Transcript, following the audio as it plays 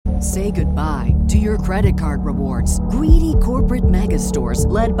Say goodbye to your credit card rewards. Greedy corporate mega stores,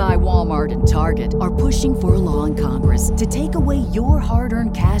 led by Walmart and Target, are pushing for a law in Congress to take away your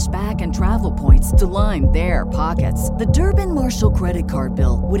hard-earned cash back and travel points to line their pockets. The Durbin-Marshall credit card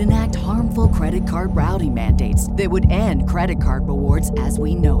bill would enact harmful credit card routing mandates that would end credit card rewards as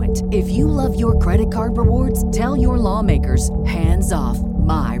we know it. If you love your credit card rewards, tell your lawmakers, hands off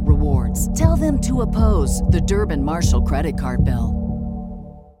my rewards. Tell them to oppose the Durbin-Marshall credit card bill.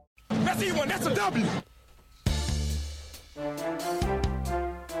 That's E1, that's a W.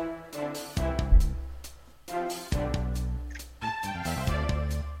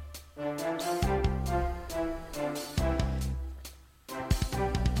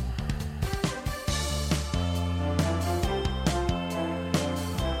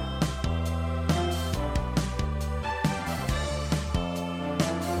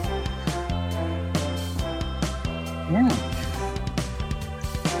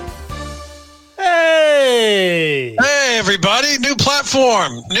 Hey! Hey, everybody. New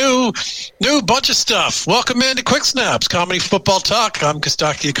platform. New bunch of stuff. Welcome into Quick Snaps, Comedy Football Talk. I'm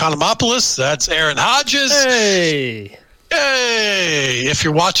Kostaki Economopoulos. That's Aaron Hodges. Hey! Hey! If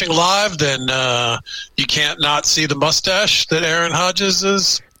you're watching live, then you can't not see the mustache that Aaron Hodges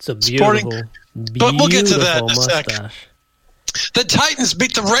is It's a sporting. beautiful, But we'll get to that in a mustache. sec. The Titans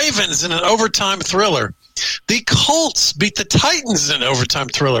beat the Ravens in an overtime thriller. The Colts beat the Titans in an overtime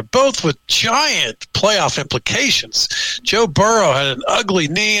thriller, both with giant playoff implications. Joe Burrow had an ugly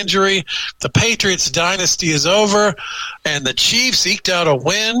knee injury. The Patriots dynasty is over, and the Chiefs eked out a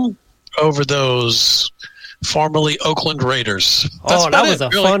win over those formerly Oakland Raiders. That's Oh, that was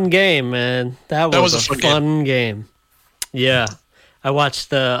about a it, really. fun game, man. That was a fun game. Yeah. I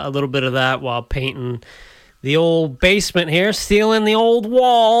watched a little bit of that while painting the old basement here, stealing the old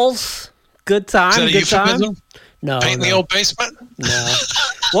walls. Good time, Is that a good time. euphemism? No, Painting no, the old basement? no.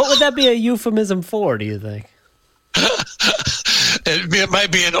 What would that be a euphemism for, do you think? It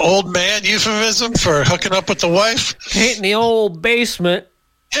might be an old man euphemism for hooking up with the wife. Painting the old basement.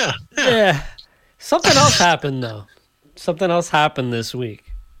 Yeah. Yeah. Something else happened, though. Something else happened this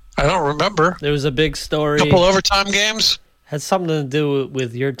week. I don't remember. There was a big story. Couple overtime games. Had something to do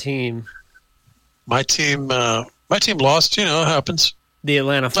with your team. My team lost. You know, it happens. The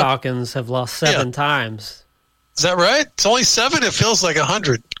Atlanta Falcons have lost 7 times. Is that right? It's only 7. It feels like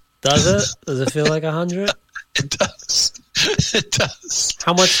 100. Does it? Does it feel like 100? It does. It does.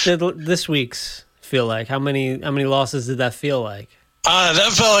 How much did this week's feel like? How many losses did that feel like?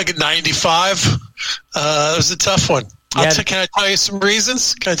 That felt like a 95. It was a tough one. Yeah. Can I tell you some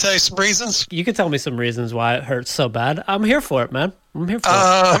reasons? You can tell me some reasons why it hurts so bad. I'm here for it, man. I'm here for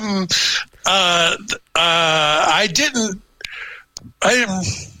it. I didn't.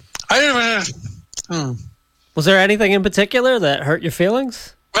 Was there anything in particular that hurt your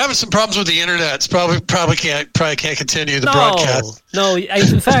feelings? I'm having some problems with the internet. It's probably can't continue the broadcast. No.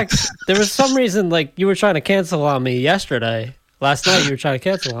 In fact, there was some reason like you were trying to cancel on me yesterday. Last night you were trying to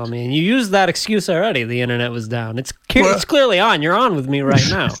cancel on me, and you used that excuse already. The internet was down. It's clearly on. You're on with me right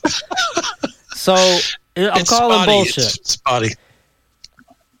now. So I'm calling spotty. bullshit. It's spotty.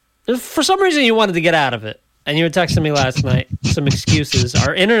 For some reason, you wanted to get out of it, and you were texting me last night some excuses.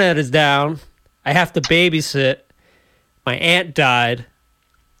 Our internet is down. I have to babysit. My aunt died.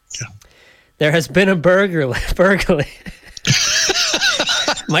 Yeah. There has been a burglary.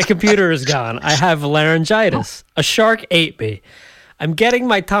 My computer is gone. I have laryngitis. A shark ate me. I'm getting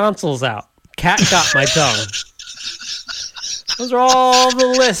my tonsils out. Cat got my tongue. Those are all the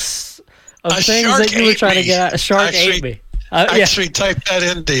lists of things that you were trying to get out. A shark ate me. Actually, type that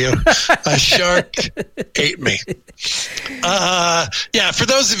into you. A shark ate me. For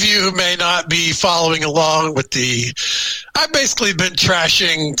those of you who may not be following along with I've basically been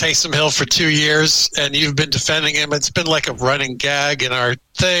trashing Taysom Hill for 2 years, and you've been defending him. It's been like a running gag in our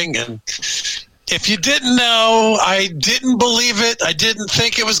thing, and if you didn't know, I didn't believe it. I didn't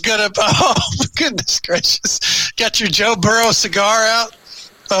think it was going to... Oh, goodness gracious. Got your Joe Burrow cigar out?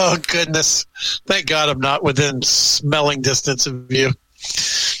 Oh, goodness. Thank God I'm not within smelling distance of you.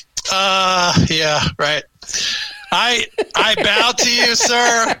 Yeah, right. I bow to you,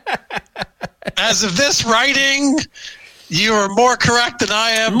 sir. As of this writing, you are more correct than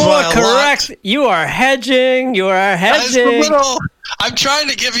I am. More correct. You are hedging. You are hedging. I'm trying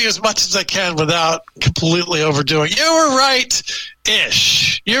to give you as much as I can without completely overdoing. You were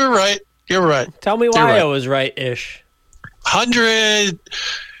right-ish. You're right. Tell me why I was right-ish. 100,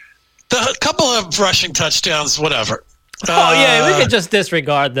 a couple of rushing touchdowns, whatever. Oh, yeah, we could just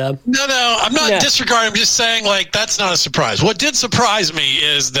disregard them. No, I'm not disregarding. I'm just saying, like, that's not a surprise. What did surprise me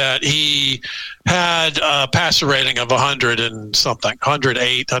is that he had a passer rating of 100 and something,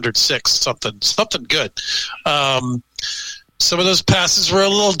 108, 106, something good. Some of those passes were a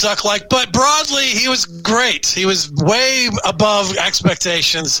little duck-like, but broadly, he was great. He was way above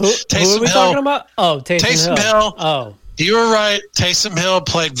expectations. Who are we talking about? Oh, Taysom Hill. Oh. You were right. Taysom Hill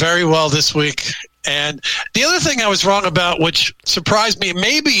played very well this week. And the other thing I was wrong about, which surprised me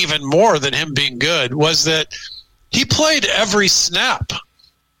maybe even more than him being good, was that he played every snap.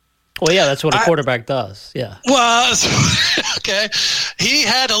 Well, yeah, that's what a quarterback does. Yeah. Well, okay. He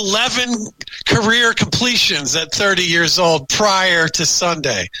had 11 career completions at 30 years old prior to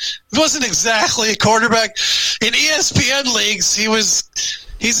Sunday. He wasn't exactly a quarterback. In ESPN leagues,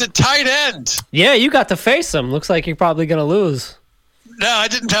 he's a tight end. Yeah, you got to face him. Looks like you're probably going to lose. No, I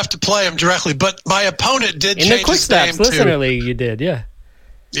didn't have to play him directly, but my opponent did in change the Quick his name Snaps listener league. You did, yeah.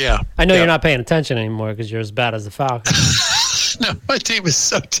 Yeah. I know you're not paying attention anymore because you're as bad as the Falcons. No, my team is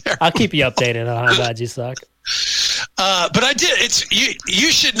so terrible. I'll keep you updated on how bad you suck. But I did. It's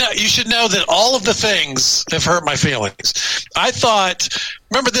you should know. You should know that all of the things have hurt my feelings. I thought.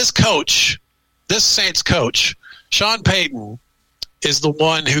 Remember this coach, this Saints coach, Sean Payton, is the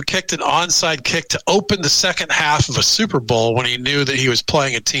one who kicked an onside kick to open the second half of a Super Bowl when he knew that he was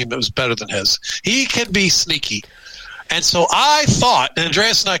playing a team that was better than his. He can be sneaky. And so I thought, and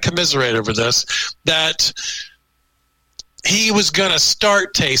Andreas and I commiserate over this, that he was going to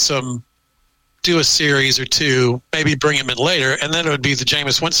start Taysom, do a series or two, maybe bring him in later, and then it would be the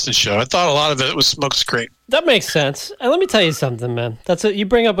Jameis Winston show. I thought a lot of it was smokescreen. That makes sense. And let me tell you something, man. You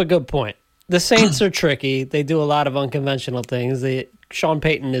bring up a good point. The Saints are tricky. They do a lot of unconventional things. Sean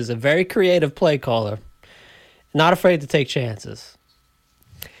Payton is a very creative play caller, not afraid to take chances.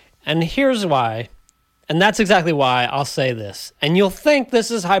 And here's why. And that's exactly why I'll say this. And you'll think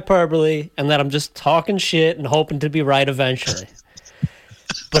this is hyperbole and that I'm just talking shit and hoping to be right eventually.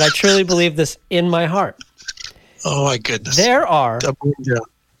 But I truly believe this in my heart. Oh, my goodness. This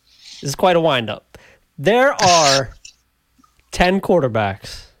is quite a wind-up. There are 10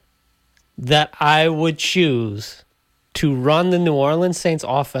 quarterbacks that I would choose to run the New Orleans Saints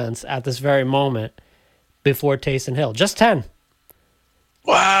offense at this very moment before Taysom Hill. Just 10.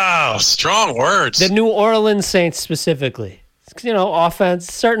 Wow, strong words. The New Orleans Saints specifically.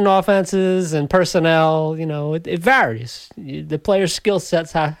 Offense, certain offenses and personnel, it varies. The player's skill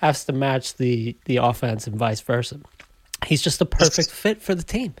sets has to match the offense and vice versa. He's just a perfect fit for the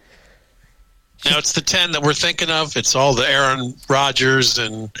team. Now, it's the 10 that we're thinking of. It's all the Aaron Rodgers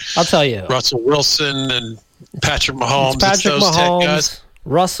and I'll tell you, Russell Wilson and Patrick Mahomes. It's Patrick those Mahomes, 10 guys.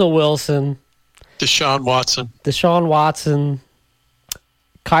 Russell Wilson, Deshaun Watson,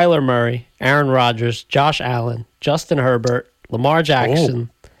 Kyler Murray, Aaron Rodgers, Josh Allen, Justin Herbert, Lamar Jackson.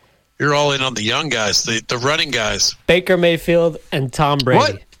 Oh, you're all in on the young guys, the running guys. Baker Mayfield and Tom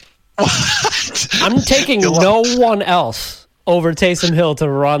Brady. What? I'm taking no one else over Taysom Hill to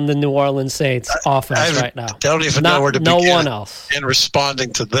run the New Orleans Saints offense right now. I don't even know where to begin. No one else. In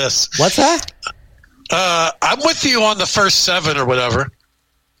responding to this. What's that? I'm with you on the first 7 or whatever.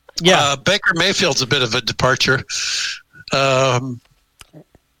 Yeah. Baker Mayfield's a bit of a departure. But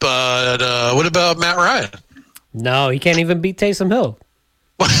what about Matt Ryan? No, he can't even beat Taysom Hill.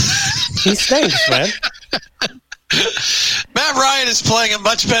 He stinks, man. Matt Ryan is playing a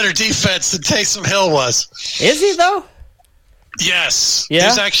much better defense than Taysom Hill was. Is he, though? Yes.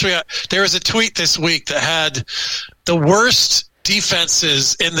 Yeah? There was a tweet this week that had the worst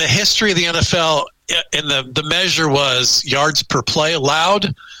defenses in the history of the NFL, and the measure was yards per play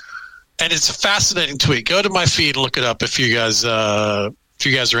allowed. And it's a fascinating tweet. Go to my feed and look it up if you guys are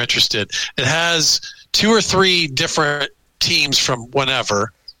interested. It has 2 or 3 different teams from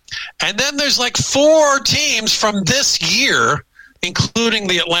whenever. And then there's like 4 teams from this year, including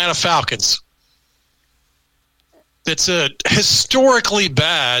the Atlanta Falcons. It's a historically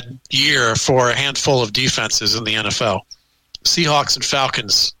bad year for a handful of defenses in the NFL. Seahawks and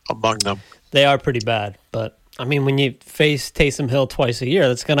Falcons among them. They are pretty bad. But, I mean, when you face Taysom Hill twice a year,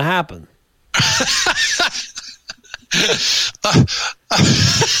 that's going to happen. All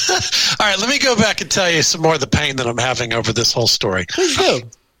right, let me go back and tell you some more of the pain that I'm having over this whole story. Please do.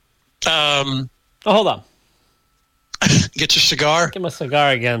 Hold on. Get your cigar. Get my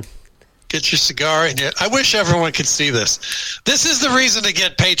cigar again. Get your cigar in here. I wish everyone could see this. This is the reason to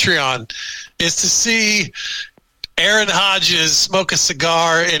get Patreon, is to see Aaron Hodges smoke a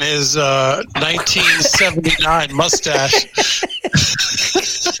cigar in his 1979 mustache.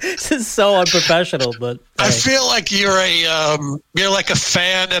 This is so unprofessional, but hey. I feel like you're like a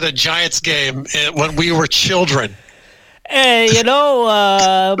fan at a Giants game when we were children. Hey,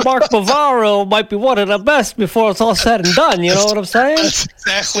 Mark Bavaro might be one of the best before it's all said and done. You know what I'm saying? That's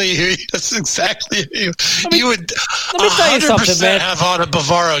exactly you. You would let me tell you something, 100% man. have on a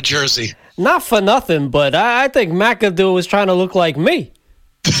Bavaro jersey. Not for nothing, but I think McAdoo was trying to look like me.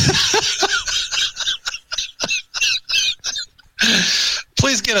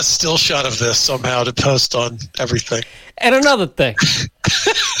 Please get a still shot of this somehow to post on everything. And another thing,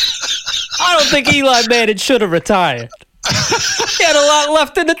 I don't think Eli Manning should have retired. He had a lot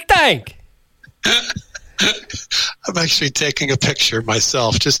left in the tank. I'm actually taking a picture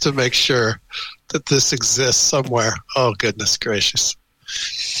myself just to make sure that this exists somewhere. Oh, goodness gracious.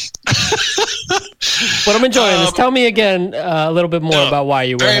 But I'm enjoying this. Tell me again a little bit more about why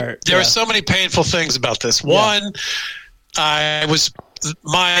you were hurt. There are so many painful things about this. One, I was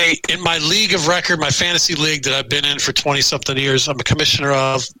in my league of record, my fantasy league that I've been in for 20-something years. I'm a commissioner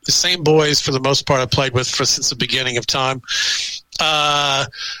of the same boys for the most part I played with since the beginning of time. I'm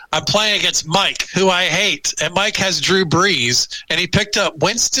playing against Mike, who I hate, and Mike has Drew Brees, and he picked up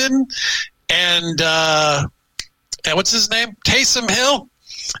Winston and what's his name? Taysom Hill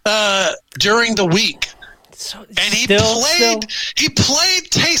during the week. And he played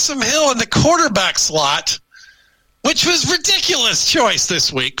Taysom Hill in the quarterback slot, which was ridiculous choice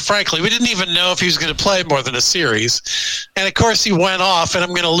this week. Frankly, we didn't even know if he was going to play more than a series. And of course he went off, and I'm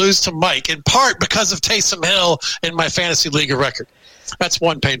going to lose to Mike in part because of Taysom Hill in my fantasy league of record. That's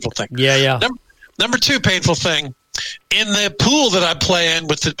one painful thing. Yeah. Number two painful thing, in the pool that I play in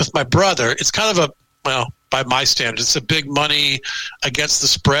with my brother, it's kind of by my standards, it's a big money against the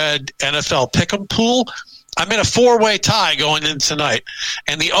spread NFL pick'em pool. I'm in a 4-way tie going in tonight.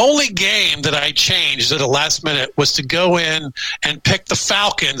 And the only game that I changed at the last minute was to go in and pick the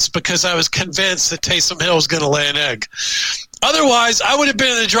Falcons because I was convinced that Taysom Hill was going to lay an egg. Otherwise, I would have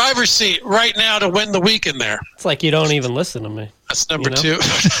been in the driver's seat right now to win the week in there. It's like you don't even listen to me. That's number two.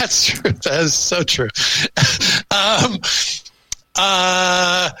 That's true. That is so true.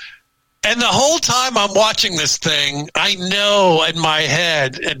 And the whole time I'm watching this thing, I know in my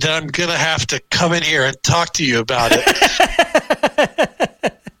head that I'm going to have to come in here and talk to you about it.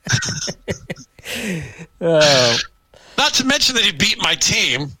 Not to mention that he beat my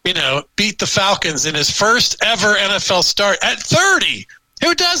team, beat the Falcons in his first ever NFL start at 30.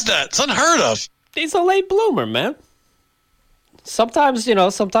 Who does that? It's unheard of. He's a late bloomer, man. Sometimes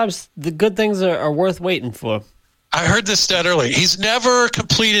the good things are worth waiting for. I heard this stat earlier. He's never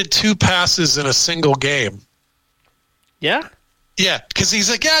completed 2 passes in a single game. Yeah? Yeah, because he's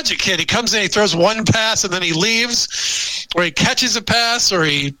a gadget kid. He comes in, he throws 1 pass, and then he leaves, or he catches a pass, or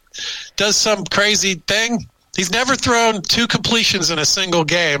he does some crazy thing. He's never thrown 2 completions in a single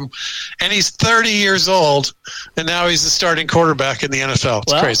game, and he's 30 years old, and now he's the starting quarterback in the NFL.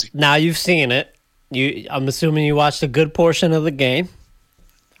 It's crazy. Now you've seen it. I'm assuming you watched a good portion of the game.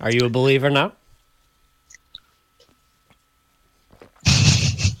 Are you a believer now?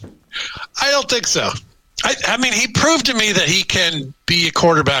 I don't think so. I mean, he proved to me that he can be a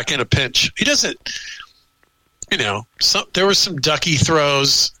quarterback in a pinch. He doesn't, there were some ducky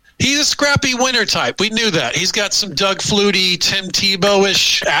throws. He's a scrappy winner type. We knew that. He's got some Doug Flutie, Tim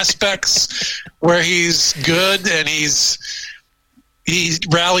Tebow-ish aspects where he's good and he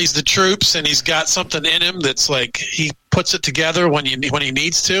rallies the troops and he's got something in him that's like he puts it together when he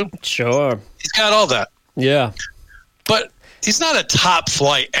needs to. Sure. He's got all that. Yeah. But he's not a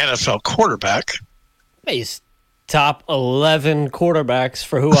top-flight NFL quarterback. He's top 11 quarterbacks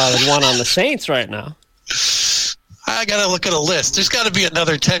for who I would want on the Saints right now. I got to look at a list. There's got to be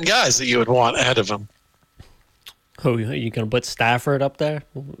another 10 guys that you would want ahead of him. Who, you going to put Stafford up there?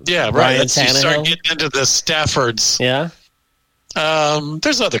 Yeah, right. Ryan You start Tannehill? getting into the Staffords. Yeah?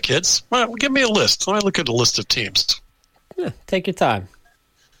 There's other kids. Well, give me a list. Let me look at a list of teams. Yeah, take your time.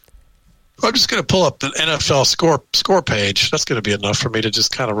 I'm just going to pull up the NFL score page. That's going to be enough for me to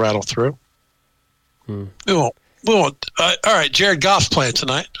just kind of rattle through. We won't. All right, Jared Goff playing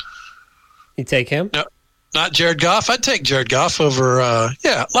tonight. You take him? No, not Jared Goff. I'd take Jared Goff over,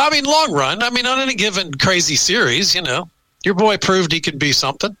 long run. I mean, on any given crazy series, your boy proved he could be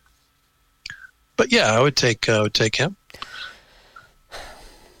something. But, yeah, I would take him.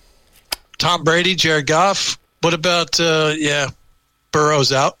 Tom Brady, Jared Goff. What about,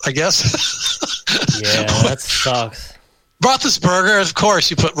 Burrow's out, I guess. Yeah, that sucks. Roethlisberger, of course,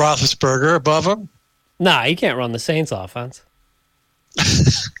 you put Roethlisberger above him. Nah, he can't run the Saints offense.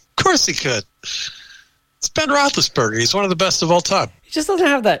 Of course he could. It's Ben Roethlisberger. He's one of the best of all time. He just doesn't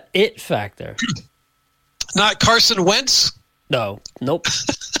have that it factor. Not Carson Wentz? No. Nope.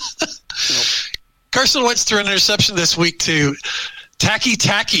 Carson Wentz threw an interception this week to Tacky.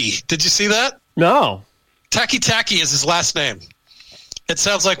 Did you see that? No. Tacky Tacky is his last name. It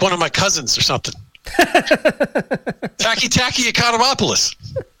sounds like one of my cousins or something. Tacky Tacky Economopoulos.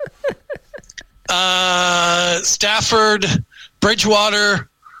 Stafford, Bridgewater.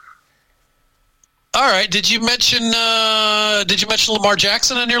 All right. Did you mention Lamar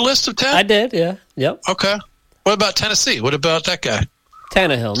Jackson on your list of 10? I did, yeah. Yep. Okay. What about Tennessee? What about that guy?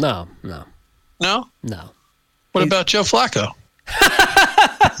 Tannehill, no. No? No. What about Joe Flacco?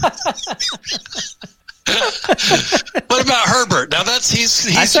 What about Herbert? Now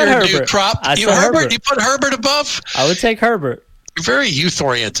he's your Herbert. new crop. Herbert. You put Herbert above? I would take Herbert. You're very youth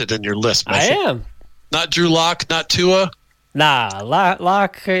oriented in your list, I am. Not Drew Lock, not Tua. Nah,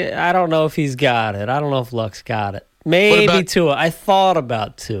 Luck, I don't know if he's got it. I don't know if Luck's got it. Maybe Tua. I thought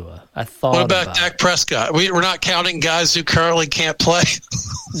about Tua. What about Dak Prescott? We're not counting guys who currently can't play.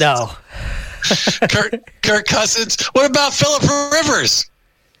 No. Kirk Cousins. What about Phillip Rivers?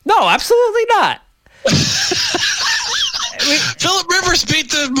 No, absolutely not. Phillip Rivers beat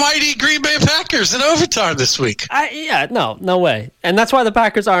the mighty Green Bay Packers in overtime this week. No way. And that's why the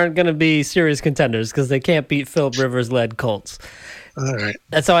Packers aren't going to be serious contenders, because they can't beat Phillip Rivers-led Colts. All right.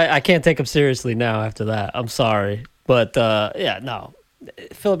 That's why I can't take them seriously now after that. I'm sorry. But, no.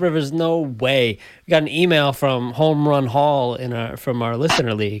 Phillip Rivers, no way. We got an email from Home Run Hall from our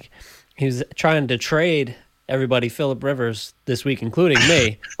listener league. He was trying to trade everybody Phillip Rivers this week, including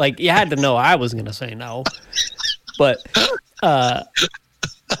me. Like, you had to know I was going to say no. But,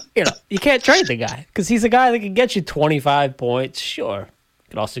 you can't trade the guy because he's a guy that can get you 25 points. Sure.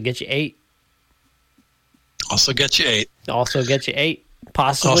 Could also get you 8. Also get you 8.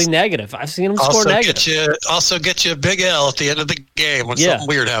 Possibly negative. I've seen him score negative. Also get you a big L at the end of the game when something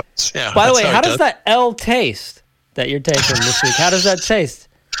weird happens. Yeah. By the way, how does that L taste that you're taking this week? How does that taste?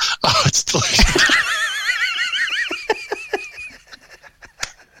 Oh, it's delicious.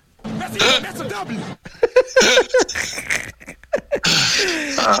 That's a W.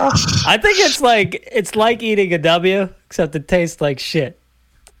 I think it's like eating a W, except it tastes like shit.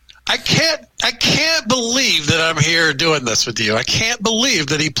 I can't believe that I'm here doing this with you. I can't believe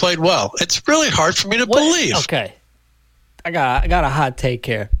that he played well. It's really hard for me to believe. Okay. I got a hot take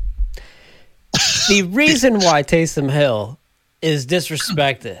here. The reason why Taysom Hill is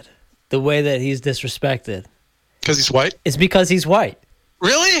disrespected the way that he's disrespected because he's white? Is because he's white.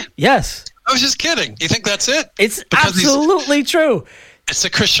 Really? Yes. I was just kidding. You think that's it? It's absolutely true. It's a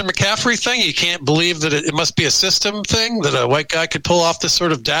Christian McCaffrey thing. You can't believe that it must be a system thing that a white guy could pull off this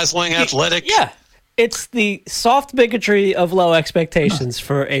sort of dazzling athletic. Yeah. It's the soft bigotry of low expectations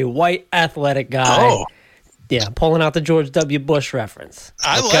for a white athletic guy. Oh. Yeah, pulling out the George W. Bush reference.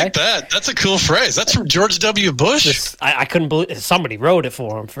 I like that. That's a cool phrase. That's from George W. Bush. I couldn't believe somebody wrote it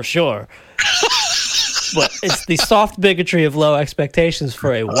for him for sure. But it's the soft bigotry of low expectations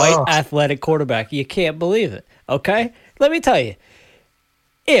for a white athletic quarterback. You can't believe it. Okay? Let me tell you.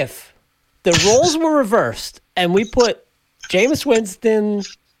 If the roles were reversed and we put Jameis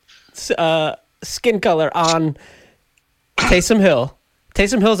Winston's skin color on Taysom Hill.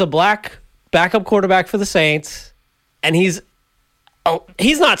 Taysom Hill's a black backup quarterback for the Saints, and he's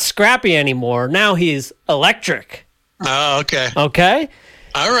not scrappy anymore. Now he's electric. Oh, okay. Okay?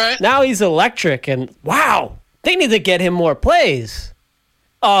 All right. Now he's electric, and wow, they need to get him more plays.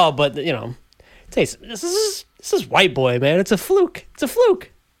 Oh, but, Taysom, this is white boy, man. It's a fluke. It's a fluke.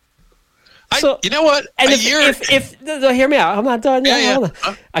 You know what? And if hear me out. I'm not done yet.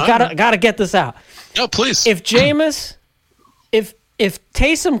 Yeah. I gotta get this out. No, please. If Jameis, if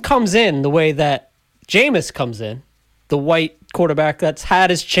Taysom comes in the way that Jameis comes in, the white quarterback that's had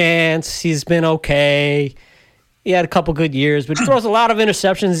his chance, he's been okay. He had a couple good years, but he throws a lot of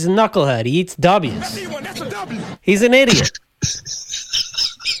interceptions. He's a knucklehead. He eats W's. That's a W. He's an idiot.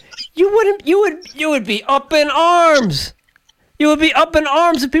 You would be up in arms. You would be up in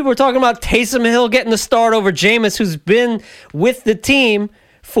arms if people were talking about Taysom Hill getting the start over Jameis, who's been with the team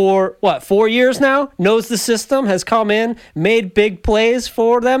for, 4 years now? Knows the system, has come in, made big plays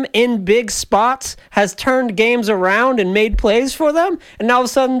for them in big spots, has turned games around and made plays for them. And now all of a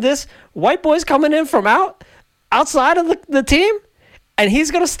sudden this white boy's coming in from outside of the team, and he's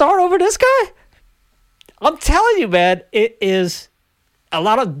going to start over this guy? I'm telling you, man, it is... A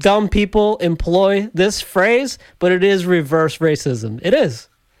lot of dumb people employ this phrase, but it is reverse racism. It is.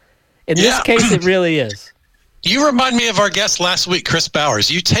 In this case, it really is. You remind me of our guest last week, Chris Bowers.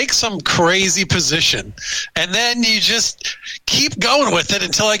 You take some crazy position, and then you just keep going with it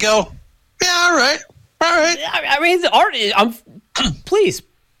until I go, yeah, all right. I mean, please,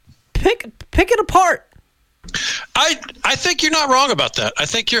 pick it apart. I think you're not wrong about that. I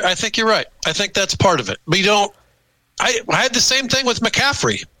think you're right. I think that's part of it. We don't. I had the same thing with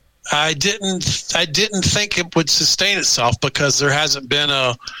McCaffrey. I didn't think it would sustain itself because there hasn't been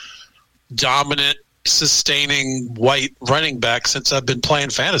a dominant, sustaining white running back since I've been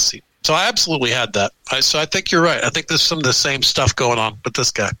playing fantasy. So I absolutely had that. So I think you're right. I think there's some of the same stuff going on with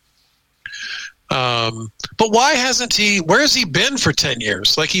this guy. But why hasn't he? Where's he been for 10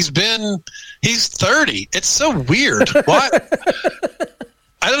 years? Like he's 30. It's so weird. Why?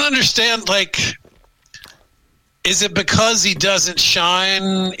 I don't understand. Like, is it because he doesn't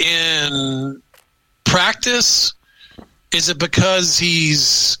shine in practice? Is it because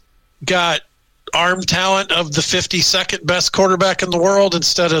he's got arm talent of the 52nd best quarterback in the world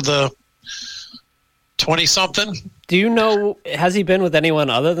instead of the 20-something? Do you know, has he been with anyone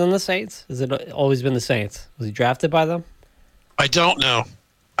other than the Saints? Has it always been the Saints? Was he drafted by them? I don't know.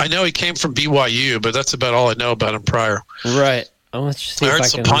 I know he came from BYU, but that's about all I know about him prior. Right. I heard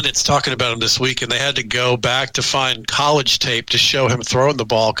some pundits talking about him this week, and they had to go back to find college tape to show him throwing the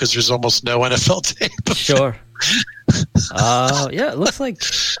ball because there's almost no NFL tape. Sure. Yeah, it looks like,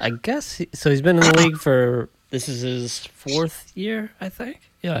 I guess, so he's been in the league for, this is his 4th year, I think.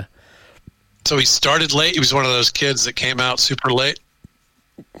 Yeah. So he started late. He was one of those kids that came out super late.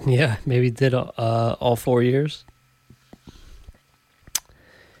 Yeah, maybe did all 4 years.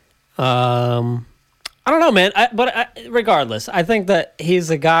 I don't know, man. Regardless, I think that he's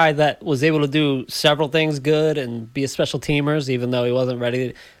a guy that was able to do several things good and be a special teamers, even though he wasn't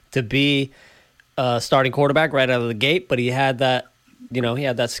ready to be a starting quarterback right out of the gate. But he had that, he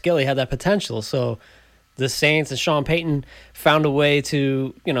had that skill, he had that potential. So the Saints and Sean Payton found a way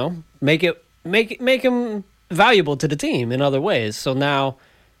to, make him valuable to the team in other ways. So now,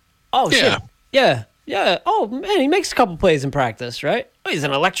 shit, yeah. Oh man, he makes a couple plays in practice, right? Oh, he's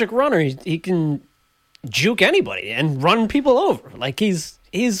an electric runner. He can juke anybody and run people over. Like he's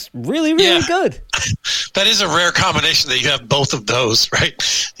really good. That is a rare combination that you have both of those, right?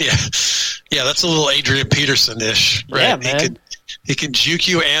 Yeah, that's a little Adrian Peterson-ish, right? Yeah, man. He can juke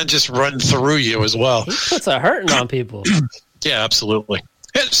you and just run through you as well. He puts a hurting on people. Yeah, absolutely.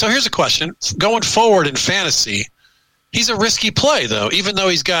 So here's a question: going forward in fantasy, he's a risky play though, even though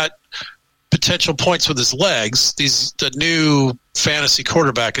he's got potential points with his legs. The new fantasy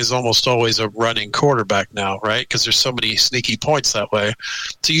quarterback is almost always a running quarterback now, right? Because there's so many sneaky points that way.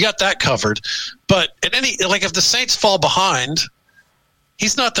 So you got that covered. But if the Saints fall behind,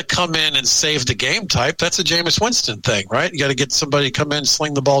 he's not the come in and save the game type. That's a Jameis Winston thing, right? You got to get somebody to come in and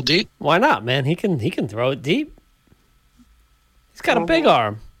sling the ball deep. Why not, man? He can throw it deep. He's got a big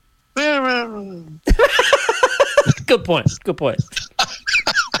arm. Good point.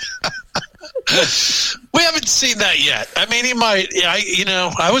 We haven't seen that yet. I mean, he might.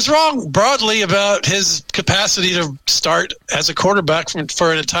 I was wrong broadly about his capacity to start as a quarterback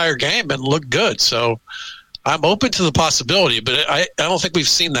for an entire game and look good. So I'm open to the possibility, but I don't think we've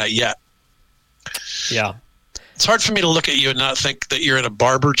seen that yet. Yeah. It's hard for me to look at you and not think that you're in a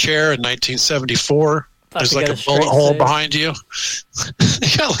barber chair in 1974. There's like a bullet hole behind you.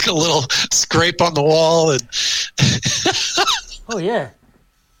 You got like a little scrape on the wall. And oh, yeah.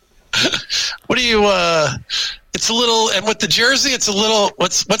 What do you? It's a little, and with the jersey, it's a little.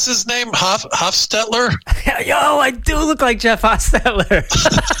 What's his name? Hofstetler. Yo, I do look like Jeff Hostetler.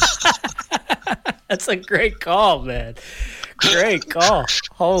 That's a great call, man. Great call.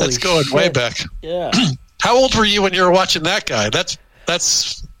 Holy That's going shit. way back. Yeah. How old were you when you were watching that guy? That's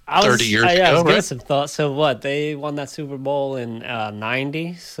 30 years ago, I was right? some thought. So what? They won that Super Bowl in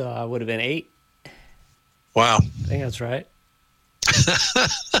 90, so I would have been 8. Wow. I think that's right.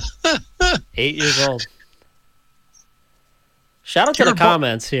 8 years old. Shout out to the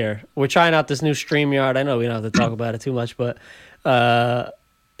comments here. We're trying out this new StreamYard. I know we don't have to talk about it too much, but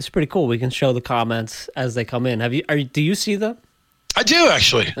it's pretty cool. We can show the comments as they come in. Do you see them? I do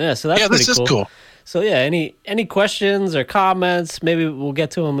actually. Yeah, so that's pretty this is cool. So yeah, any questions or comments? Maybe we'll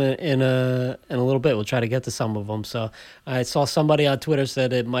get to them in a little bit. We'll try to get to some of them. So I saw somebody on Twitter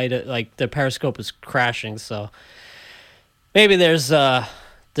said it might like their Periscope is crashing. So maybe there's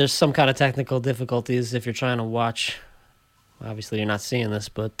some kind of technical difficulties if you're trying to watch. Obviously, you're not seeing this,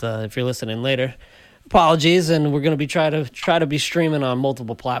 but if you're listening later, apologies. And we're going to be try to be streaming on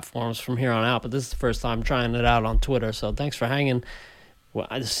multiple platforms from here on out. But this is the first time trying it out on Twitter. So thanks for hanging. Well,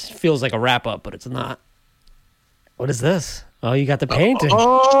 this feels like a wrap up, but it's not. What is this? Oh, you got the painting.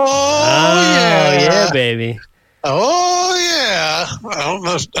 Yeah, baby. Oh yeah. I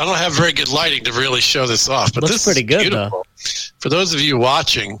don't have very good lighting to really show this off, but Looks this pretty is good beautiful. though. For those of you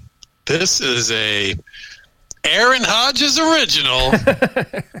watching, this is a Aaron Hodges original.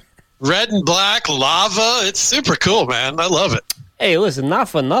 Red and black lava. It's super cool, man. I love it. Hey, listen, not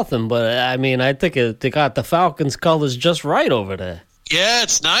for nothing, but I mean, I think they got the Falcons colors just right over there. Yeah,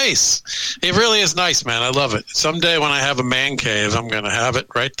 it's nice. It really is nice, man. I love it. Someday when I have a man cave, I'm going to have it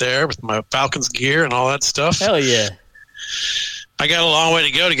right there with my Falcons gear and all that stuff. Hell yeah. I got a long way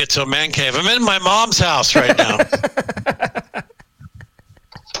to go to get to a man cave. I'm in my mom's house right now.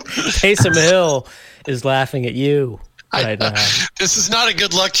 Taysom Hill is laughing at you right now. This is not a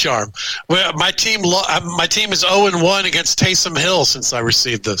good luck charm. My team is 0-1 against Taysom Hill since I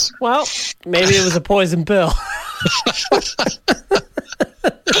received this. Well, maybe it was a poison pill.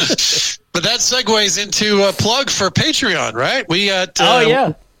 But that segues into a plug for Patreon, right? We got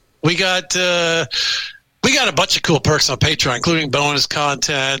we got a bunch of cool perks on Patreon, including bonus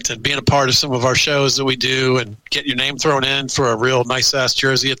content and being a part of some of our shows that we do, and get your name thrown in for a real nice ass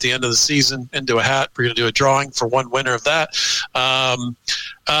jersey at the end of the season into a hat. We're going to do a drawing for one winner of that.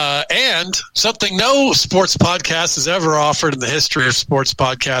 And something no sports podcast has ever offered in the history of sports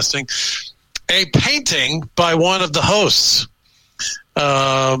podcasting, a painting by one of the hosts.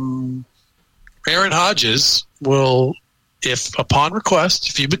 Aaron Hodges will, if upon request,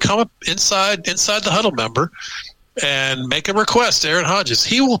 if you become an inside the huddle member and make a request, Aaron Hodges,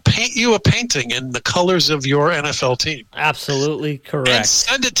 he will paint you a painting in the colors of your NFL team. Absolutely correct. And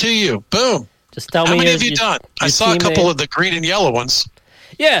send it to you. Boom. Just tell How me many have you done? I saw a couple of the green and yellow ones.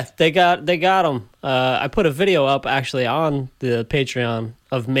 Yeah, they got them. I put a video up actually on the Patreon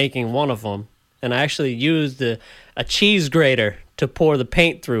of making one of them, and I actually used a cheese grater to pour the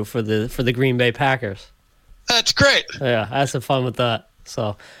paint through for the Green Bay Packers. That's great. Yeah, I had some fun with that.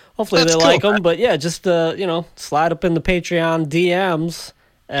 So hopefully That's they cool. like them. But yeah, just slide up in the Patreon DMs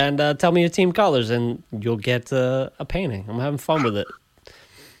and tell me your team colors, and you'll get a painting. I'm having fun with it.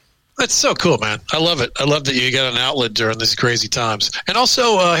 That's so cool, man. I love it. I love that you got an outlet during these crazy times. And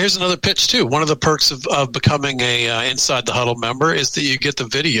also, here's another pitch, too. One of the perks of becoming a Inside the Huddle member is that you get the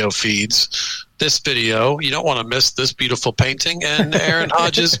video feeds. This video, you don't want to miss this beautiful painting and Aaron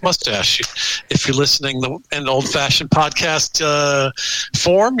Hodges' mustache. If you're listening in old-fashioned podcast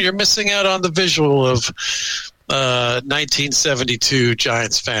form, you're missing out on the visual of 1972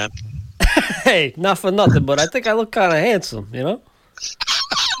 Giants fan. Hey, not for nothing, but I think I look kind of handsome, you know?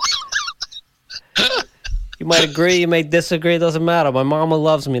 You might agree, you may disagree, it doesn't matter. My mama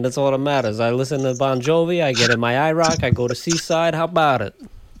loves me, that's all that matters. I listen to Bon Jovi, I get in my IROC, I go to Seaside, how about it?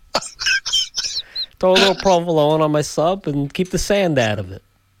 Throw a little provolone on my sub and keep the sand out of it,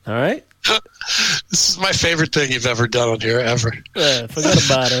 all right? This is my favorite thing you've ever done on here, ever. Yeah, forget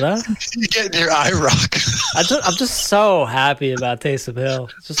about it, huh? You get in your IROC. I'm just so happy about Taysom Hill.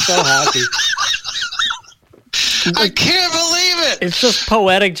 Just so happy. I can't believe it. It's just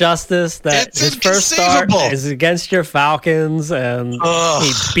poetic justice that It's his first start inconceivable. is against your Falcons, and he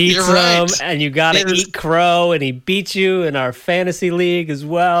beats you're them, right. and you got to eat crow, and he beat you in our fantasy league as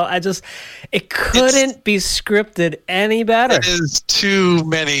well. It couldn't be scripted any better. It is too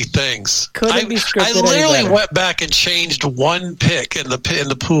many things. Couldn't be scripted I any literally better. went back and changed one pick in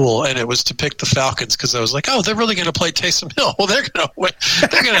the pool, and it was to pick the Falcons because I was like, oh, they're really going to play Taysom Hill. Well, they're going to win.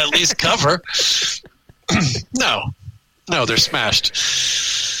 They're going to at least cover. No, they're smashed.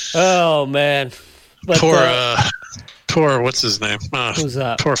 Oh man, but, Poor what's his name? Who's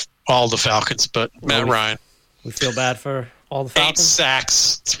that? Poor all the Falcons, but Matt Ryan. we feel bad for all the 8 Falcons.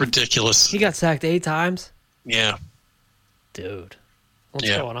 sacks. It's ridiculous. He got sacked 8 times, Yeah, dude. What's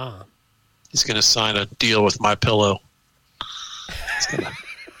Yeah. going on? he's going to sign a deal with My Pillow.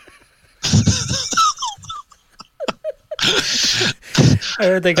 I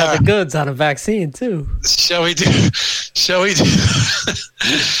heard they got the goods on a vaccine too. Shall we do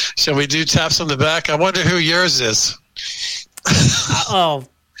taps on the back? I wonder who yours is. Oh,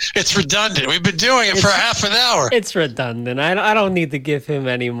 It's redundant. We've been doing it for half an hour. it's redundant. I don't need to give him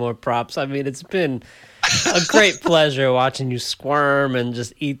any more props. I mean, it's been a great pleasure watching you squirm and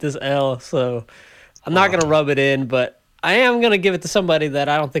just eat this L. So I'm not going to rub it in, but I am going to give it to somebody that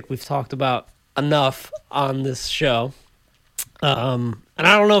I don't think we've talked about enough on this show. And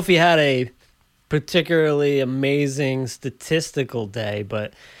I don't know if he had a particularly amazing statistical day,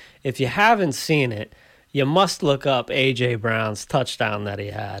 but if you haven't seen it, you must look up A.J. Brown's touchdown that he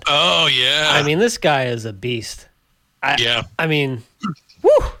had. Oh, yeah. I mean, this guy is a beast. Yeah. I mean,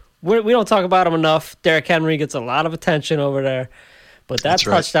 we don't talk about him enough. Derrick Henry gets a lot of attention over there. But that That's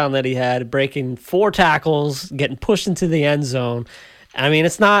right. touchdown that he had, breaking 4 tackles, getting pushed into the end zone. I mean,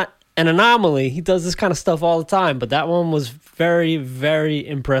 it's not an anomaly. He does this kind of stuff all the time. But that one was very, very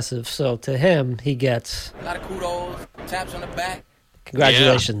impressive. So to him, he gets A lot of kudos, taps on the back.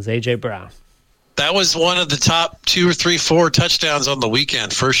 congratulations, A.J. Brown. That was one of the top 2 or 3, 4 touchdowns on the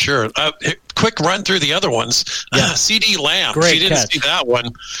weekend for sure. Quick run through the other ones. Yeah. C.D. Lamb. Great if you didn't catch. see that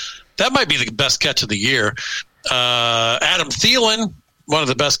one, that might be the best catch of the year. Adam Thielen one of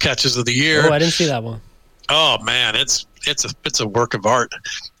the best catches of the year. Oh, I didn't see that one. Oh man, it's a work of art.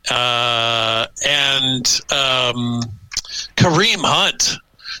 And Kareem Hunt.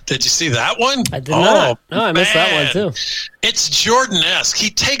 Did you see that one? I did not. No, I missed that one too. It's Jordan-esque. He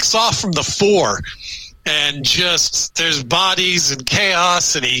takes off from the 4 and just there's bodies and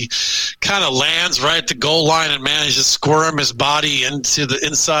chaos, and he kind of lands right at the goal line and manages to squirm his body into the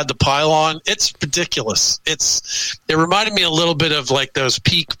inside the pylon. It's ridiculous. It reminded me a little bit of like those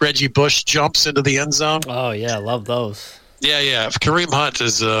peak Reggie Bush jumps into the end zone. Oh yeah, I love those. Yeah. Kareem Hunt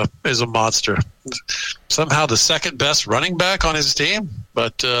is a monster. Somehow the second best running back on his team,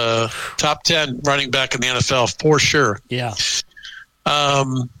 but top 10 running back in the NFL for sure. Yeah.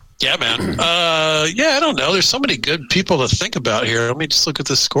 Yeah, man. I don't know. There's so many good people to think about here. Let me just look at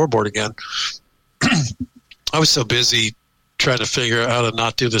this scoreboard again. I was so busy trying to figure out how to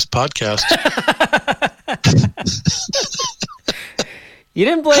not do this podcast. You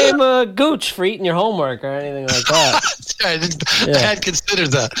didn't blame Gooch for eating your homework or anything like that. I had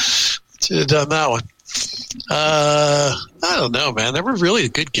considered that. Should have done that one. I don't know, man. They were really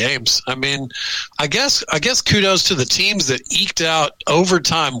good games. I mean, I guess kudos to the teams that eked out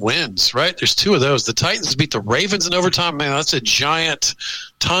overtime wins, right? There's 2 of those. The Titans beat the Ravens in overtime. Man, that's a giant,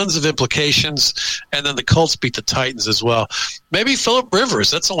 tons of implications. And then the Colts beat the Titans as well. Maybe Phillip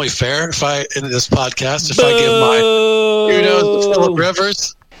Rivers. That's only fair in this podcast, if I give my kudos to Phillip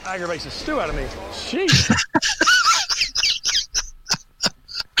Rivers. Aggravates the stew out of me. Jeez.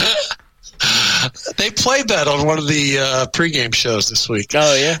 They played that on one of the pregame shows this week.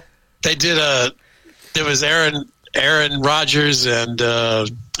 Oh yeah, they did It was Aaron Rodgers and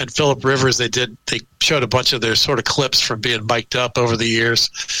Phillip Rivers. They showed a bunch of their sort of clips from being mic'd up over the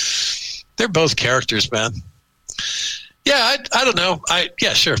years. They're both characters, man. Yeah, I don't know.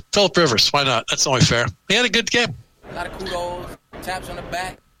 Sure. Phillip Rivers. Why not? That's only fair. He had a good game. A lot of kudos, taps on the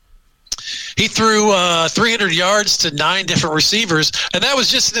back. He threw 300 yards to 9 different receivers, and that was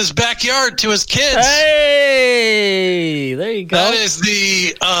just in his backyard to his kids. Hey, there you go. That is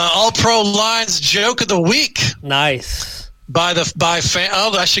the All-Pro Lines joke of the week. Nice. I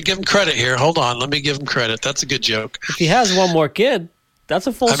should give him credit here. Hold on, let me give him credit. That's a good joke. If he has one more kid, that's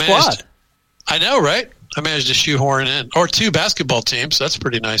a full squad. I know, right? I managed to shoehorn in. Or 2 basketball teams. That's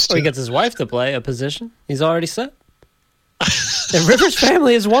pretty nice, too. Well, he gets his wife to play a position. He's already set. The Rivers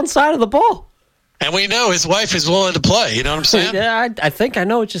family is one side of the ball. And we know his wife is willing to play. You know what I'm saying? Yeah, I think I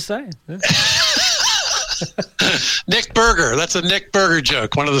know what you're saying. Yeah. Nick Berger. That's a Nick Berger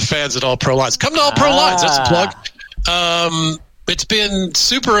joke. One of the fans at All Pro Lines. Come to All Pro Lines. That's a plug. It's been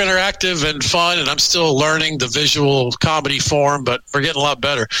super interactive and fun, and I'm still learning the visual comedy form, but we're getting a lot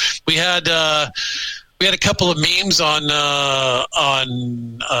better. We had a couple of memes on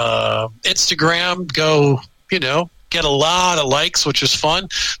Instagram go, get a lot of likes, which is fun.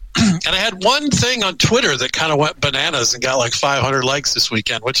 And I had one thing on Twitter that kind of went bananas and got like 500 likes this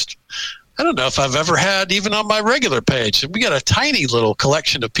weekend, which I don't know if I've ever had even on my regular page. And we got a tiny little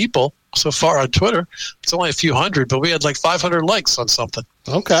collection of people so far on Twitter. It's only a few hundred, but we had like 500 likes on something.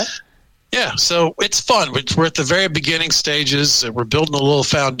 Okay. Yeah, so it's fun. We're at the very beginning stages. We're building a little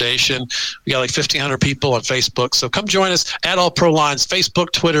foundation. We got like 1,500 people on Facebook. So come join us at All Pro Lines,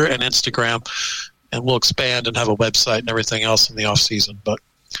 Facebook, Twitter, and Instagram. And we'll expand and have a website and everything else in the off season. But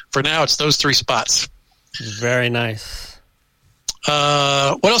for now, it's those 3 spots. Very nice.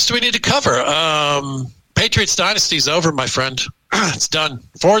 What else do we need to cover? Patriots Dynasty's over, my friend. It's done.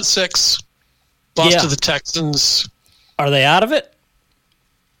 4-6. Lost to the Texans. Are they out of it?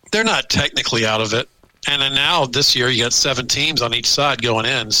 They're not technically out of it. And then now this year you got 7 teams on each side going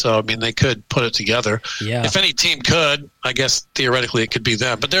in. So, I mean, they could put it together. Yeah. If any team could, I guess theoretically it could be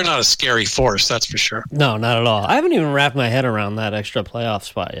them. But they're not a scary force, that's for sure. No, not at all. I haven't even wrapped my head around that extra playoff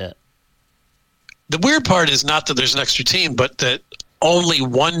spot yet. The weird part is not that there's an extra team, but that only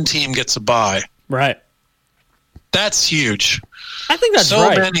one team gets a bye. Right. That's huge. I think that's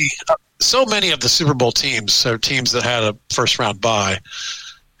right. So many of the Super Bowl teams are teams that had a first-round bye.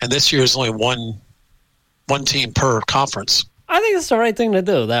 And this year is only one team per conference. I think it's the right thing to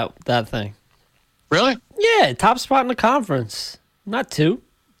do, that thing. Really? Yeah, top spot in the conference. Not 2.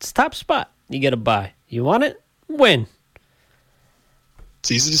 It's top spot. You get a bye. You want it? Win.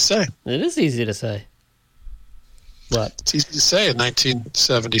 It's easy to say. It is easy to say. What? It's easy to say in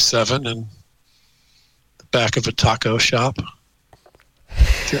 1977 in the back of a taco shop.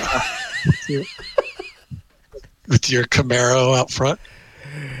 With your Camaro out front.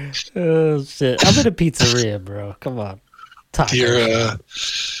 Oh, shit. I'm in a pizzeria, bro. Come on. With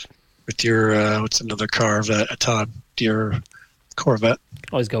your what's another car of that time? Your Corvette.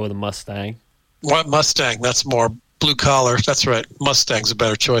 Always go with a Mustang. What Mustang? That's more blue collar. That's right. Mustang's a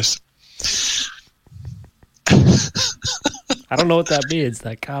better choice. I don't know what that means,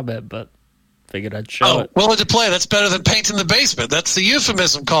 that comment, but figured I'd show it. Willing to play. That's better than painting the basement. That's the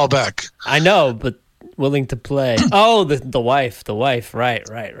euphemism callback. I know, but willing to play. Oh, the wife. Right.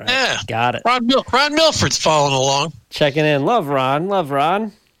 Yeah. Got it. Ron Milford's following along. Checking in. Love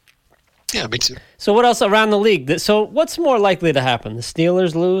Ron. Yeah, me too. So what else around the league? So what's more likely to happen? The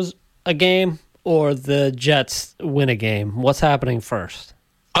Steelers lose a game or the Jets win a game? What's happening first?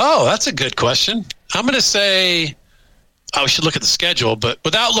 Oh, that's a good question. I'm going to say, we should look at the schedule, but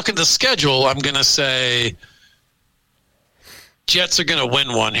without looking at the schedule, I'm going to say Jets are going to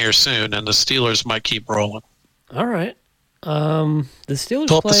win one here soon, and the Steelers might keep rolling. All right. The Steelers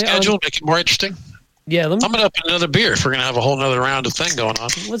Pull up play the schedule, make it more interesting. Yeah, I'm going to open another beer if we're going to have a whole nother round of thing going on.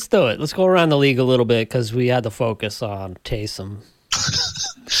 Let's do it. Let's go around the league a little bit because we had to focus on Taysom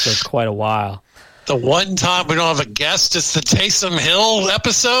for quite a while. The one time we don't have a guest, it's the Taysom Hill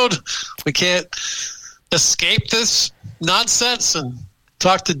episode. We can't escape this nonsense and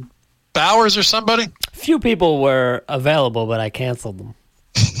talk to Bowers or somebody. Few people were available, but I canceled them.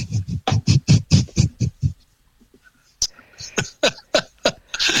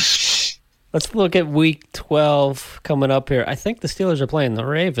 Let's look at week 12 coming up here. I think the Steelers are playing the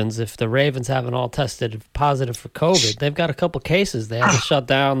Ravens. If the Ravens haven't all tested positive for COVID, they've got a couple cases. They have to shut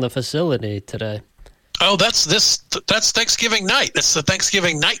down the facility today. Oh, that's Thanksgiving night. That's the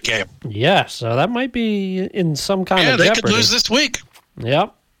Thanksgiving night game. Yeah, so that might be in some kind of jeopardy. Yeah, they could lose this week.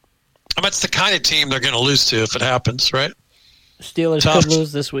 Yep. That's the kind of team they're going to lose to if it happens, right? Steelers could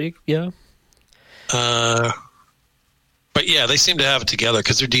lose this week, yeah. But yeah, they seem to have it together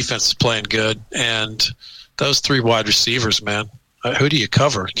because their defense is playing good. And those three wide receivers, man, who do you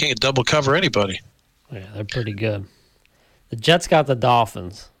cover? You can't double cover anybody. Yeah, they're pretty good. The Jets got the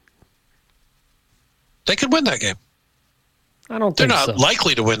Dolphins. They could win that game. I don't think so. They're not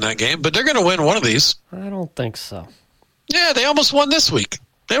likely to win that game, but they're going to win one of these. I don't think so. Yeah, they almost won this week.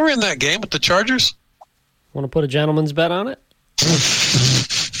 They were in that game with the Chargers. Want to put a gentleman's bet on it?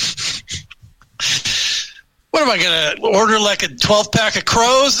 What am I going to order, like a 12-pack of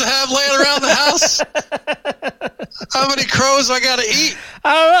crows to have laying around the house? How many crows I got to eat?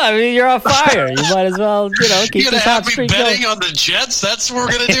 I don't know. I mean, you're on fire. You might as well, keep you're this hot streak going. Betting on the Jets? That's what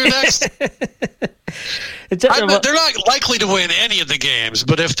we're going to do next? They're not likely to win any of the games,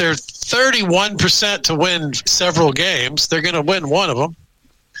 but if they're 31% to win several games, they're going to win one of them.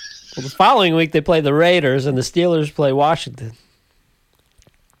 Well, the following week, they play the Raiders, and the Steelers play Washington.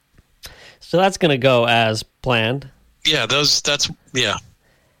 So that's going to go as planned. Yeah,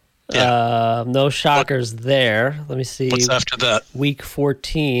 yeah. No shockers there. Let me see. What's after that? Week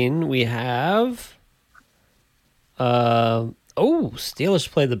 14, we have... Steelers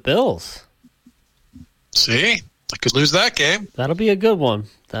play the Bills. See? I could lose that game. That'll be a good one.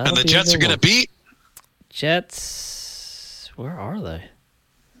 And the Jets are going to beat? Jets... Where are they?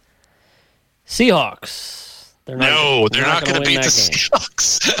 Seahawks. They're not going to beat the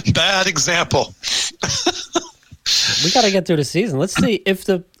Seahawks. Bad example. We got to get through the season. Let's see if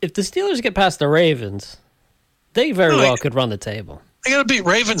the Steelers get past the Ravens, they very well could run the table. They got to beat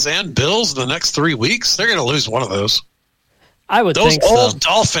Ravens and Bills in the next 3 weeks. They're going to lose one of those. I would think so. Those old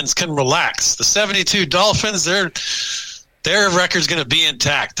Dolphins can relax. The 72 Dolphins, their record's going to be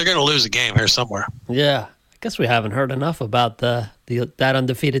intact. They're going to lose a game here somewhere. Yeah, I guess we haven't heard enough about that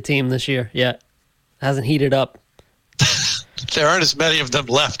undefeated team this year yet. Hasn't heated up. There aren't as many of them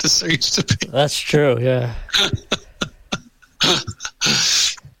left as there used to be. That's true, yeah.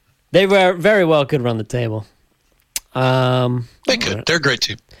 They very well could run the table. They could. Right. They're a great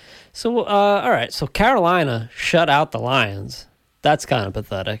team. So, all right. So Carolina shut out the Lions. That's kind of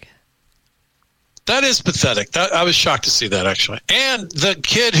pathetic. That is pathetic. I was shocked to see that, actually. And the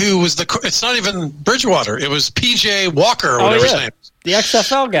kid who was it's not even Bridgewater. It was P.J. Walker or whatever his name is. The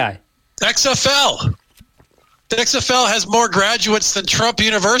XFL guy. XFL. The XFL has more graduates than Trump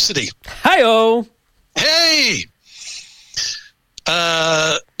University. Hi-oh. Hey.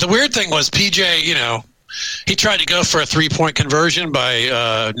 The weird thing was PJ, he tried to go for a 3-point conversion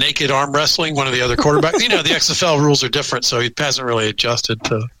by naked arm wrestling one of the other quarterbacks. The XFL rules are different, so he hasn't really adjusted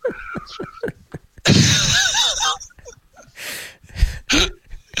to.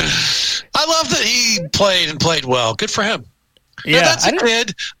 I love that he played well. Good for him. Yeah, that's a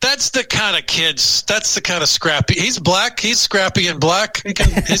kid. That's the kind of kids. That's the kind of scrappy. He's black. He's scrappy and black.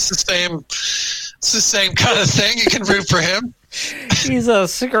 It's the same. It's the same kind of thing. You can root for him. He's a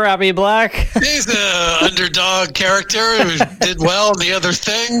scrappy black. He's an underdog character who did well in the other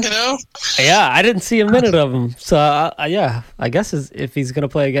thing. Yeah, I didn't see a minute of him. So I guess if he's gonna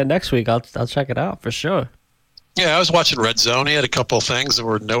play again next week, I'll check it out for sure. Yeah, I was watching Red Zone. He had a couple of things that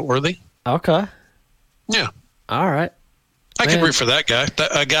were noteworthy. Okay. Yeah. All right. I Man. can root for that guy.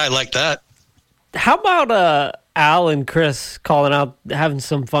 A guy like that. How about Al and Chris calling out, having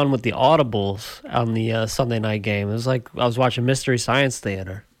some fun with the audibles on the Sunday night game? It was like I was watching Mystery Science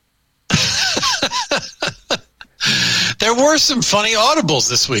Theater. There were some funny audibles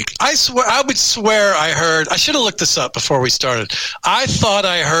this week. I would swear I heard. I should have looked this up before we started. I thought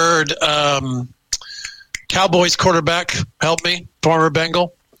I heard Cowboys quarterback, help me, former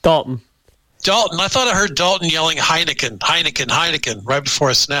Bengal. Dalton. I thought I heard Dalton yelling Heineken, Heineken, Heineken right before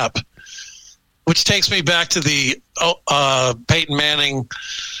a snap, which takes me back to the Peyton Manning,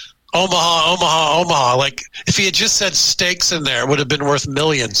 Omaha, Omaha, Omaha. Like, if he had just said steaks in there, it would have been worth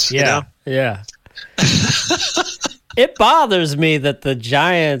millions. Yeah, you know? yeah. It bothers me that the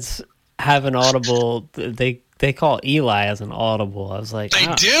Giants have an audible. They call Eli as an audible. I was like, They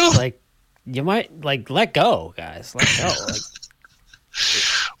do? Like, you might let go, guys. Let go. Like,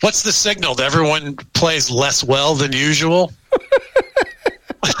 What's the signal? That everyone plays less well than usual?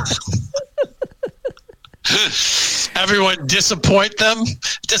 Everyone disappoint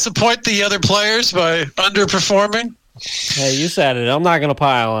the other players by underperforming? hey, you said it. I'm not going to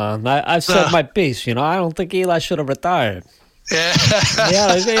pile on. I've said my piece. I don't think Eli should have retired. Yeah.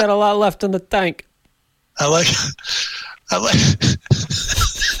 Yeah, he had a lot left in the tank. I like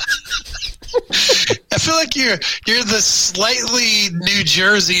I feel like you're the slightly New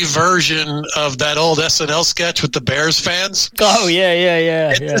Jersey version of that old SNL sketch with the Bears fans. Oh, yeah.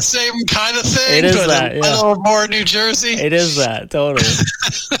 It's the same kind of thing, It is but that, a yeah. little more New Jersey. It is that. Totally.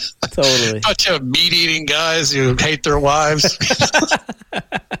 Totally. Bunch of meat-eating guys who hate their wives.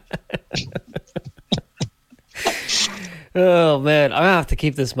 Oh, man. I'm going to have to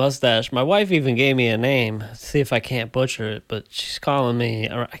keep this mustache. My wife even gave me a name. See if I can't butcher it, but she's calling me.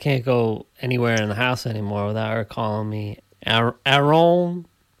 I can't go anywhere in the house anymore without her calling me Aaron,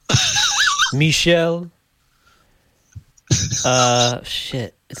 Michel.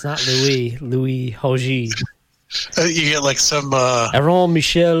 Shit. It's not Louis Hoji. You get like some... Aaron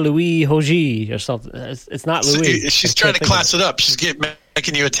Michel Louis Hoji or something. It's not Louis. She's trying to class it up. She's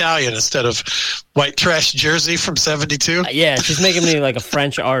making you Italian instead of white trash Jersey from 72. Yeah, she's making me like a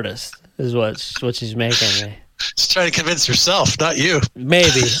French artist is what she's making me. She's trying to convince herself, not you.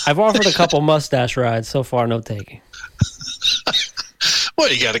 Maybe. I've offered a couple mustache rides. So far, no taking.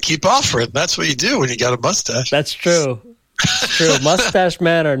 Well, you got to keep offering. That's what you do when you got a mustache. That's true. It's true. Mustache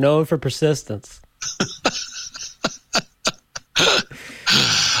men are known for persistence.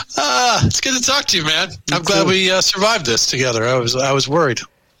 It's good to talk to you, man. I'm glad we survived this together. I was worried.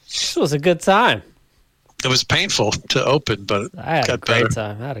 This was a good time. It was painful to open, but I had a got great better.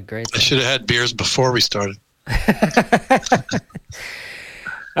 time. I had a great I time. should have had beers before we started.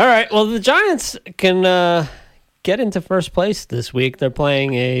 All right. Well, the Giants can get into first place this week. They're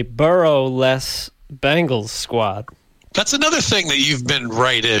playing a Burrow-less Bengals squad. That's another thing that you've been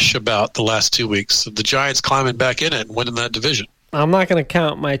right-ish about the last 2 weeks. The Giants climbing back in it and winning that division. I'm not going to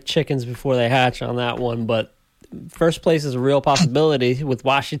count my chickens before they hatch on that one, but first place is a real possibility with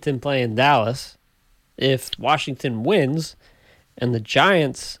Washington playing Dallas. If Washington wins and the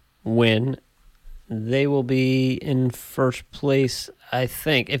Giants win, they will be in first place, I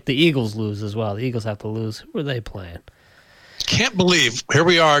think. If the Eagles lose as well. The Eagles have to lose. Who are they playing? Can't believe here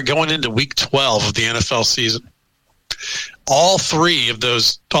we are going into week 12 of the NFL season. All four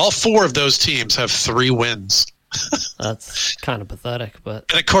of those teams have 3 wins. That's kind of pathetic, but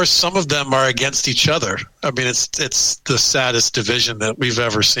And of course, some of them are against each other. I mean, it's the saddest division that we've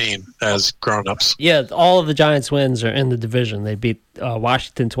ever seen as grown-ups. yeah, all of the Giants' wins are in the division. They beat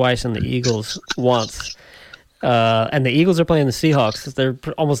Washington twice and the Eagles once. And the Eagles are playing the Seahawks. They're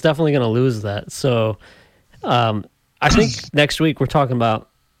almost definitely going to lose that. So I think next week we're talking about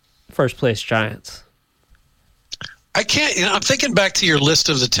first place Giants. I can't. I'm thinking back to your list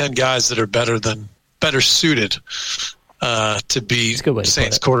of the 10 guys that are better suited to be That's a good way to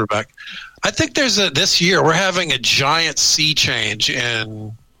Saints put it. quarterback. I think this year we're having a giant sea change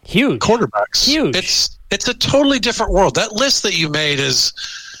in Huge. quarterbacks. Huge. It's a totally different world. That list that you made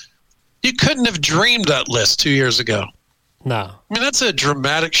you couldn't have dreamed that list 2 years ago. No. I mean, that's a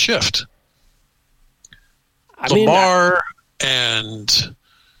dramatic shift. I mean, Lamar and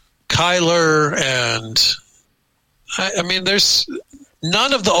Kyler and I mean, there's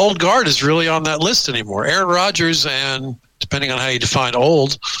none of the old guard is really on that list anymore. Aaron Rodgers and, depending on how you define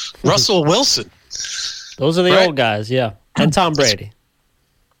old, Russell Wilson. those are the Right. old guys, yeah. And Tom Brady.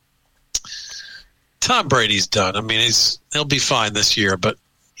 Tom Brady's done. I mean, he'll be fine this year, but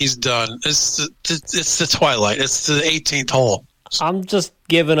he's done. It's the twilight. It's the 18th hole. I'm just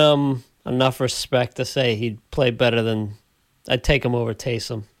giving them enough respect to say he'd play better than. I'd take him over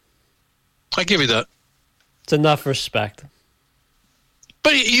Taysom. I give you that. It's enough respect.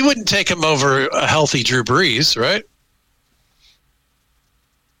 But you wouldn't take him over a healthy Drew Brees, right?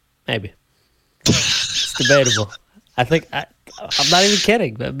 Maybe. It's debatable. I think I'm not even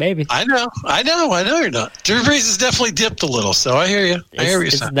kidding, but maybe. I know you're not. Drew Brees has definitely dipped a little, so I hear you.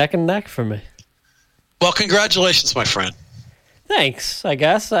 It's neck and neck for me. Well, congratulations, my friend. Thanks, I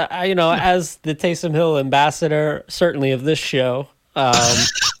guess. As the Taysom Hill ambassador, certainly of this show, and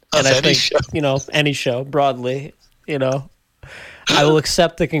I think show. Any show broadly, I will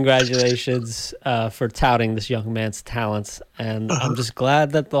accept the congratulations for touting this young man's talents, and I'm just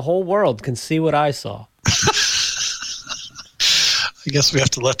glad that the whole world can see what I saw. I guess we have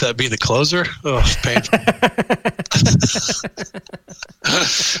to let that be the closer. Oh, painful.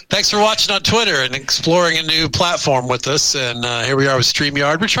 Thanks for watching on Twitter and exploring a new platform with us. And here we are with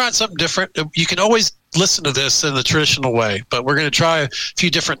StreamYard. We're trying something different. You can always listen to this in the traditional way, but we're going to try a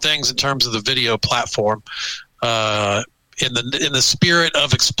few different things in terms of the video platform. In the spirit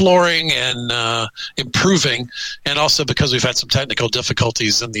of exploring and improving, and also because we've had some technical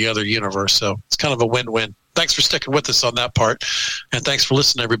difficulties in the other universe. So it's kind of a win-win. Thanks for sticking with us on that part, and thanks for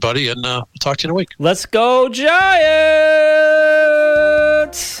listening, everybody, and we'll talk to you in a week. Let's go, Giants!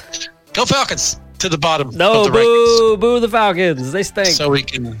 Go Falcons to the bottom No, of the rankings. boo the Falcons. They stink. So we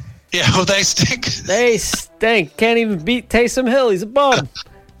can... Yeah, they stink. They stink. Can't even beat Taysom Hill. He's a bum.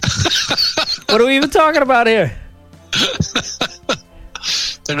 What are we even talking about here?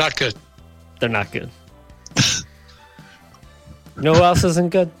 They're not good. They're not good. You know who else isn't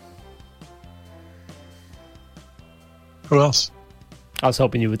good? Who else? I was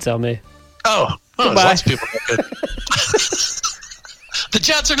hoping you would tell me. Oh, there's Goodbye. lots of people not good. The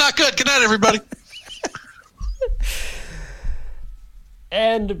Jets are not good. Good night, everybody.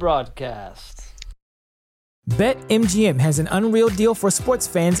 End broadcast. BetMGM has an unreal deal for sports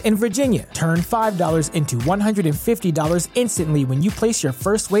fans in Virginia. Turn $5 into $150 instantly when you place your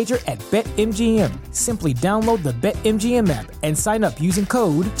first wager at BetMGM. Simply download the BetMGM app and sign up using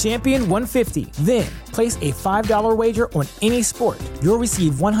code Champion150. Then, place a $5 wager on any sport. You'll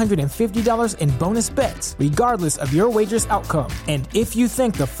receive $150 in bonus bets, regardless of your wager's outcome. And if you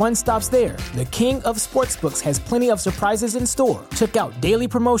think the fun stops there, the King of Sportsbooks has plenty of surprises in store. Check out daily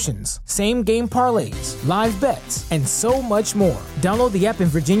promotions, same-game parlays, live bets, and so much more. Download the app in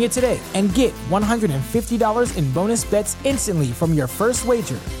Virginia today and get $150 in bonus bets instantly from your first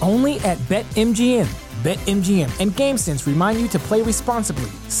wager. Only at BetMGM. BetMGM and GameSense remind you to play responsibly.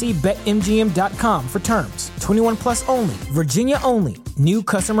 See BetMGM.com for terms. 21 plus only. Virginia only. New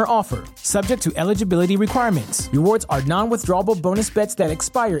customer offer. Subject to eligibility requirements. Rewards are non-withdrawable bonus bets that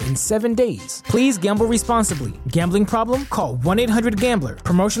expire in 7 days. Please gamble responsibly. Gambling problem? Call 1-800-GAMBLER.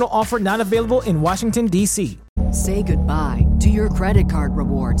 Promotional offer not available in Washington, D.C. Say goodbye to your credit card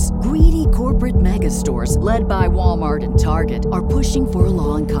rewards. Greedy corporate mega stores, led by Walmart and Target, are pushing for a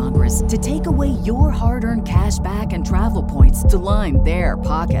law in Congress to take away your hard-earned cash back and travel points to line their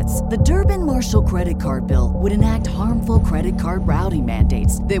pockets. The Durbin-Marshall credit card bill would enact harmful credit card routing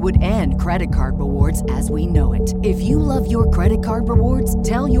mandates that would end credit card rewards as we know it. If you love your credit card rewards,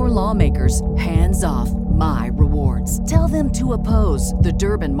 tell your lawmakers, hands off my rewards. Tell them to oppose the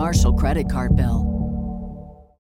Durbin-Marshall credit card bill.